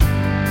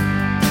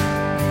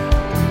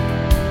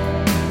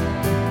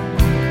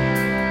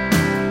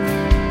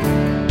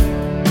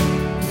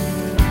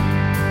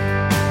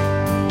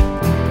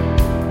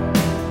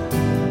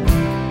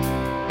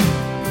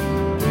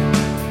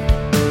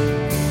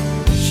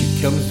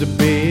Comes to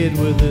bed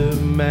with a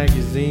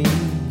magazine,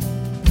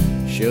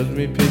 shows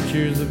me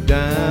pictures of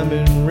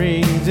diamond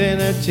rings,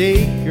 and I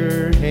take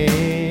her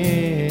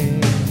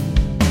hand.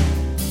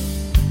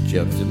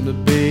 Jumps in the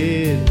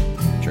bed,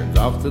 turns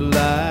off the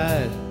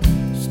light,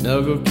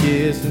 snuggle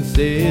kiss and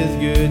says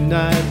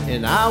goodnight.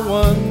 And I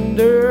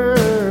wonder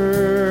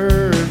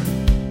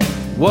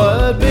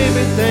what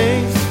baby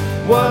thinks,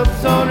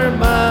 what's on her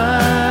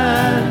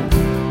mind.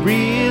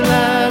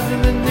 Realize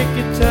in the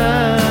nick of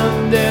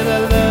time that I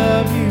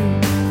love you,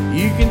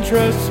 you can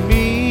trust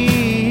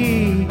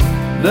me.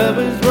 Love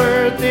is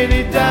worth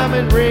any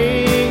diamond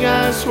ring,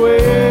 I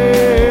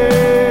swear.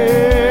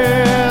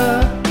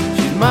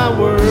 She's my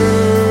world.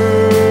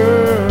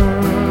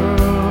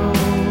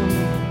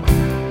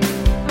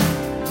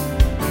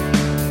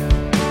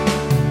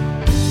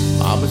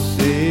 Mama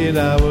said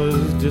I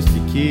was just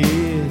a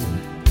kid.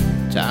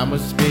 Time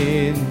was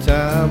spent,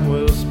 time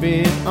well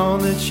spent on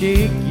the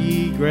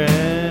shaky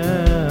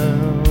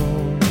ground.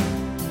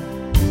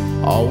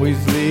 Always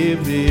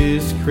lived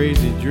this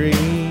crazy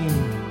dream.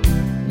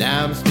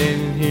 Now I'm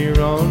standing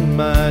here on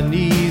my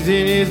knees,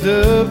 and it's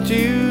up to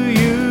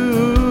you.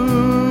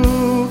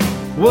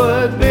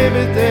 What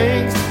baby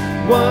thinks,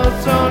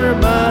 what's on her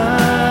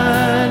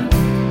mind.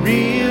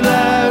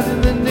 Realize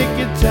in the nick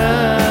of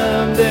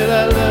time that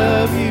I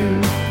love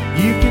you,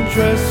 you can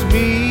trust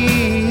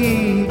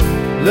me.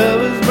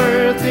 Love is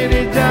worth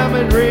any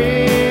diamond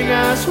ring,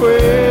 I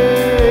swear.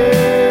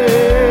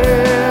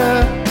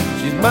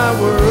 She's my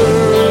world.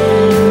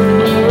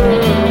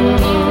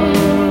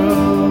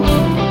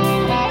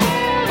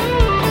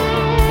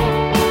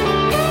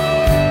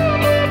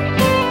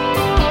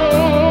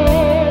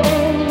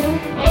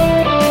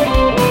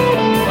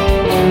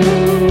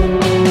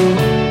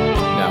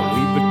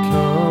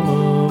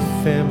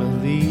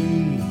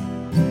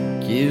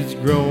 Kids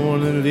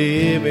growing and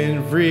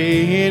living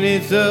free, and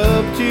it's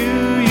up to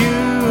you.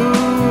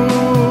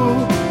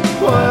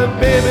 What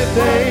baby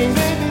thinks,